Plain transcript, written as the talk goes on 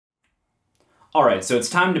Alright, so it's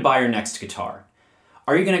time to buy your next guitar.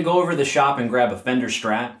 Are you going to go over to the shop and grab a Fender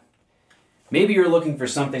Strat? Maybe you're looking for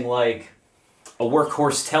something like a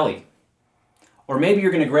workhorse Tele. Or maybe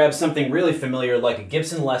you're going to grab something really familiar like a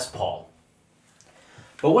Gibson Les Paul.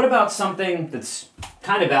 But what about something that's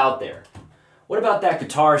kind of out there? What about that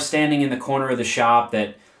guitar standing in the corner of the shop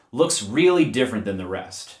that looks really different than the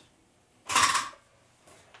rest?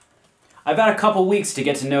 I've had a couple weeks to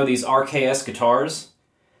get to know these RKS Guitars,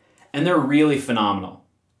 and they're really phenomenal.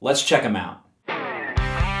 Let's check them out.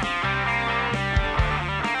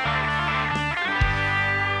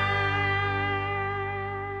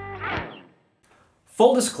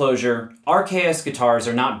 Full disclosure, RKS Guitars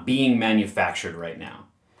are not being manufactured right now.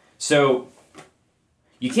 So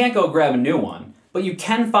you can't go grab a new one, but you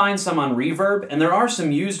can find some on Reverb, and there are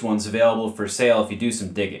some used ones available for sale if you do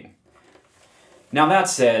some digging. Now that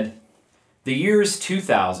said, the year's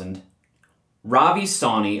 2000, Ravi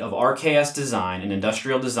Sawhney of RKS Design, an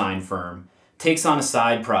industrial design firm, takes on a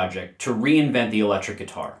side project to reinvent the electric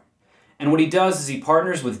guitar. And what he does is he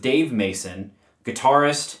partners with Dave Mason,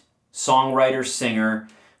 guitarist, songwriter, singer,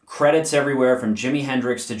 credits everywhere from Jimi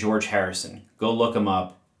Hendrix to George Harrison. Go look him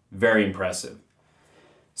up. Very impressive.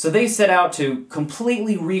 So they set out to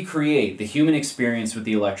completely recreate the human experience with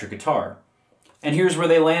the electric guitar. And here's where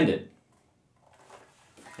they landed.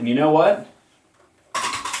 And you know what?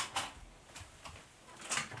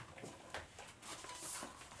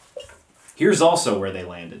 Here's also where they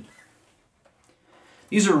landed.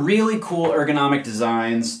 These are really cool ergonomic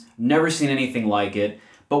designs. Never seen anything like it.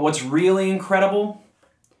 But what's really incredible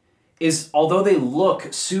is although they look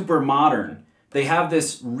super modern, they have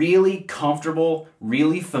this really comfortable,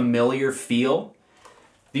 really familiar feel.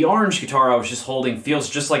 The orange guitar I was just holding feels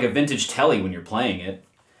just like a vintage Tele when you're playing it.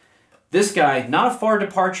 This guy, not a far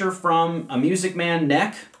departure from a Music Man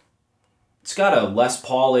neck. It's got a Les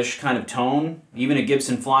Paul-ish kind of tone, even a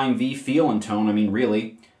Gibson Flying V feel and tone, I mean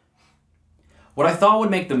really. What I thought would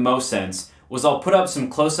make the most sense was I'll put up some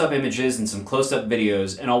close-up images and some close-up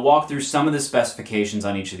videos, and I'll walk through some of the specifications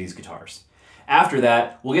on each of these guitars. After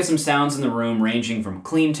that, we'll get some sounds in the room ranging from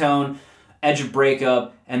clean tone, edge of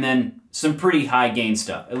breakup, and then some pretty high gain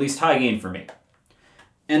stuff, at least high gain for me.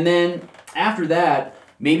 And then after that,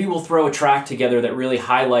 maybe we'll throw a track together that really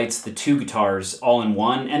highlights the two guitars all in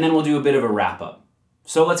one, and then we'll do a bit of a wrap-up.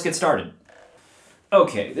 So let's get started.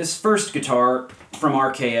 Okay, this first guitar from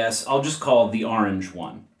RKS, I'll just call the orange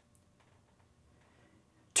one.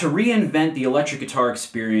 To reinvent the electric guitar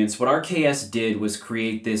experience, what RKS did was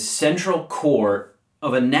create this central core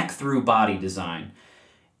of a neck-through body design.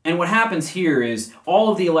 And what happens here is all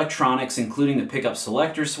of the electronics, including the pickup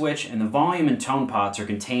selector switch and the volume and tone pots, are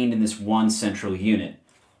contained in this one central unit.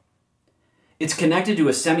 It's connected to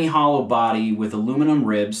a semi-hollow body with aluminum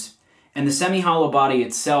ribs, and the semi-hollow body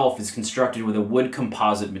itself is constructed with a wood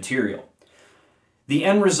composite material. The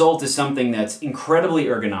end result is something that's incredibly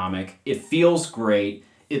ergonomic, it feels great,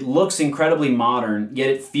 it looks incredibly modern, yet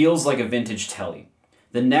it feels like a vintage Tele.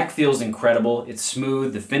 The neck feels incredible, it's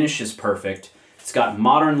smooth, the finish is perfect, it's got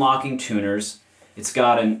modern locking tuners, it's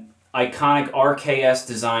got an iconic RKS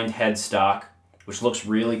designed headstock, which looks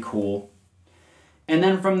really cool. And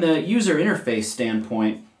then from the user interface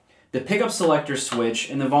standpoint, the pickup selector switch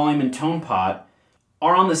and the volume and tone pot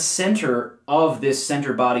are on the center of this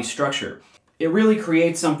center body structure. It really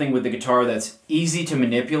creates something with the guitar that's easy to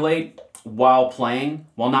manipulate while playing,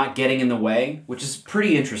 while not getting in the way, which is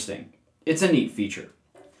pretty interesting. It's a neat feature.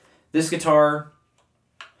 This guitar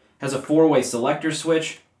has a 4-way selector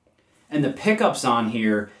switch, and the pickups on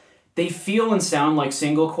here, they feel and sound like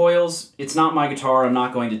single coils. It's not my guitar, I'm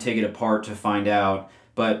not going to take it apart to find out,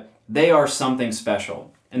 but they are something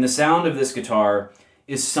special. And the sound of this guitar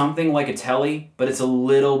is something like a Tele, but it's a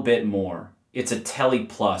little bit more. It's a Tele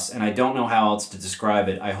Plus, and I don't know how else to describe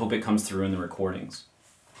it. I hope it comes through in the recordings.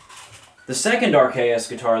 The second RKS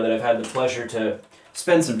guitar that I've had the pleasure to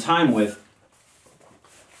spend some time with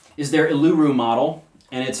is their Iluru model,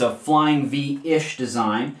 and it's a Flying V-ish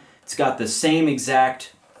design. It's got the same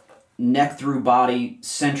exact neck-through body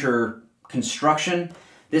center construction.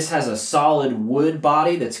 This has a solid wood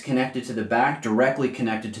body that's connected to the back, directly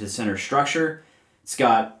connected to the center structure. It's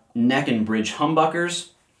got neck and bridge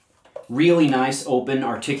humbuckers, really nice, open,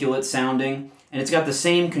 articulate sounding, and it's got the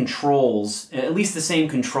same controls, at least the same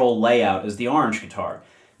control layout as the orange guitar.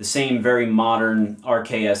 The same very modern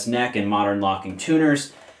RKS neck and modern locking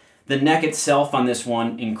tuners. The neck itself on this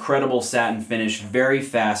one, incredible satin finish, very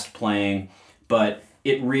fast playing, but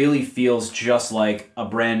it really feels just like a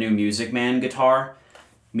brand new Music Man guitar.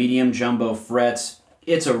 Medium jumbo frets.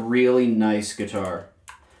 It's a really nice guitar.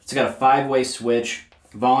 It's got a 5-way switch,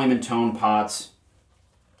 volume and tone pots.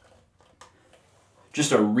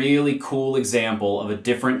 Just a really cool example of a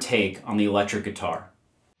different take on the electric guitar.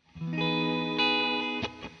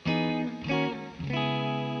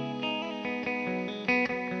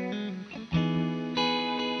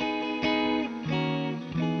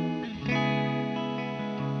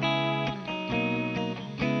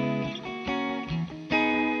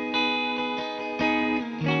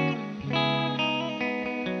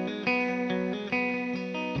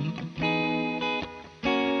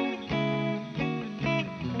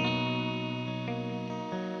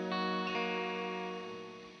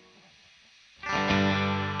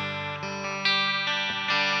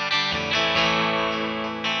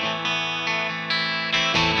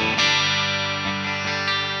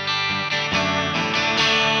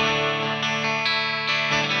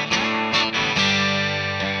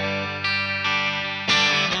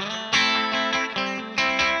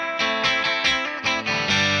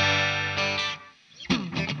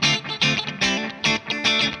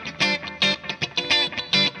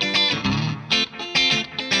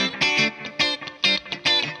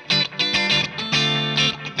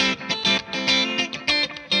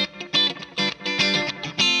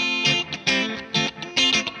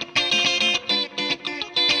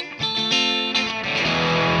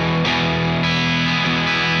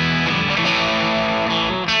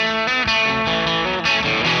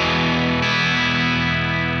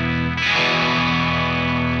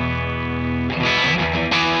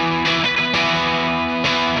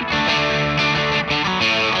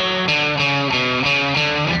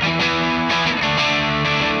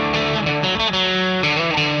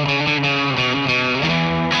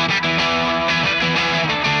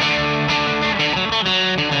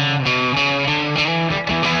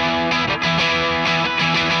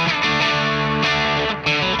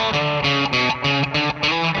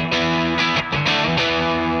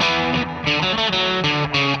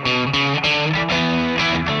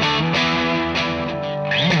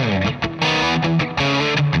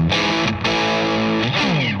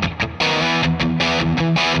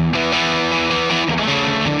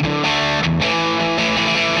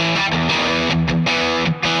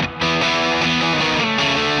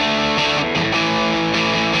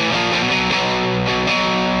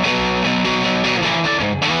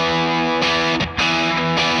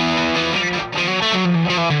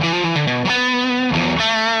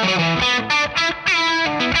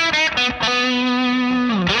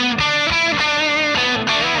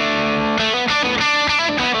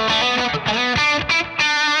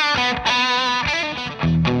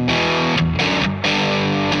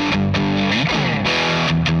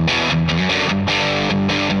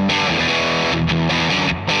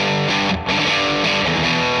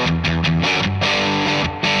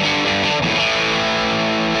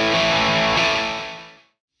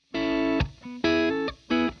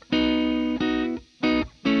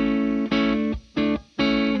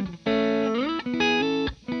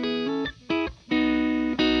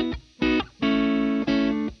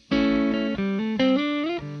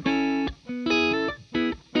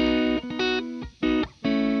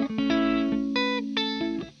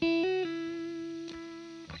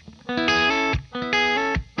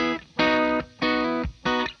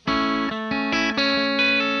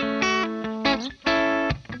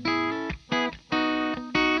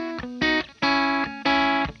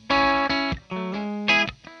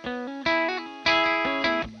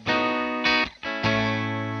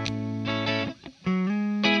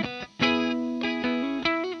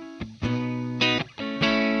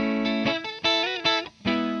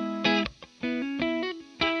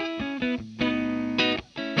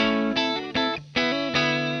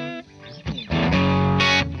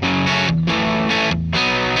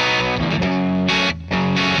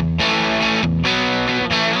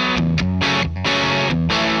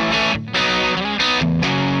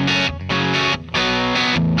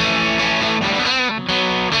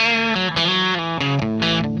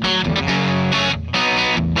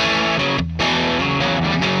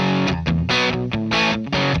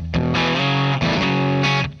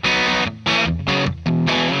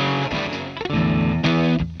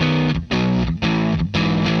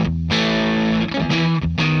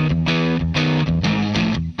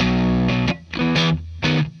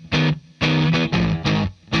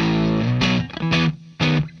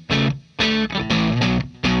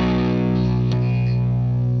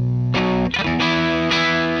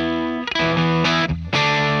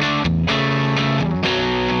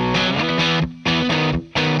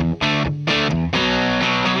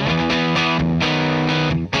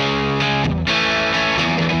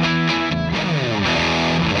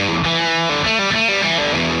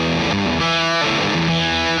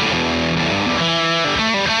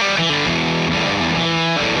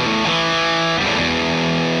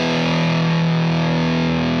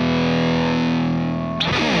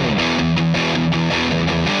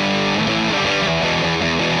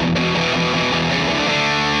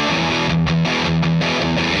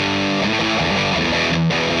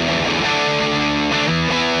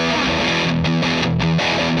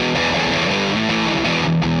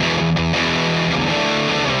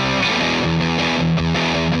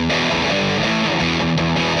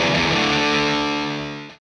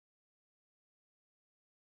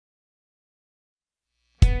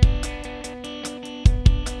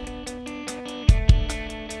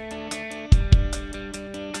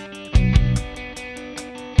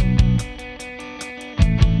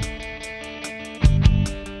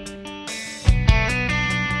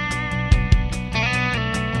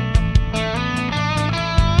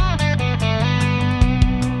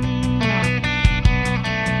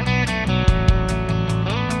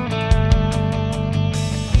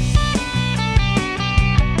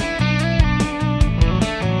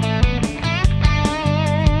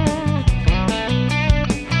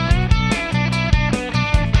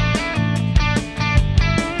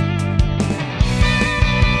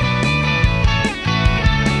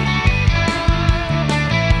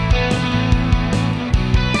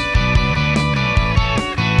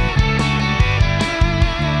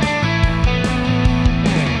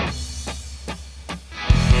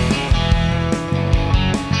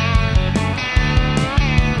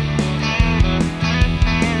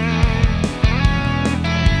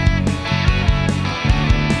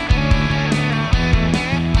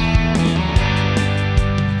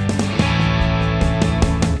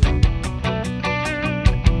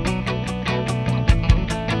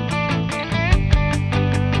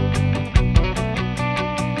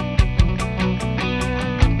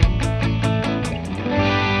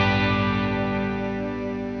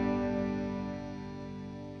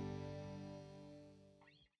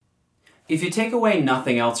 If you take away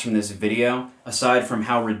nothing else from this video, aside from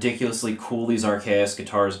how ridiculously cool these RKS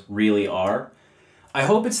guitars really are, I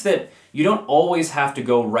hope it's that you don't always have to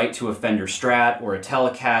go right to a Fender Strat or a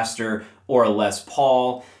Telecaster or a Les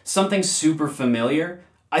Paul, something super familiar.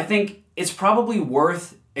 I think it's probably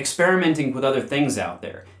worth experimenting with other things out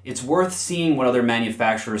there. It's worth seeing what other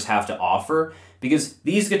manufacturers have to offer, because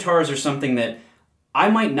these guitars are something that I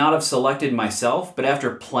might not have selected myself, but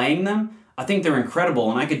after playing them, I think they're incredible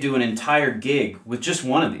and I could do an entire gig with just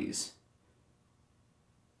one of these.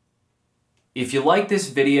 If you like this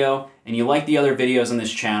video and you like the other videos on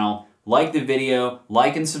this channel, like the video,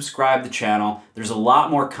 like and subscribe to the channel. There's a lot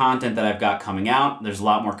more content that I've got coming out. There's a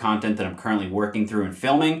lot more content that I'm currently working through and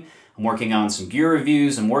filming. I'm working on some gear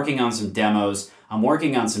reviews, I'm working on some demos, I'm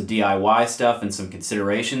working on some DIY stuff and some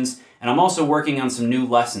considerations, and I'm also working on some new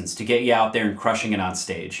lessons to get you out there and crushing it on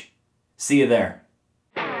stage. See you there.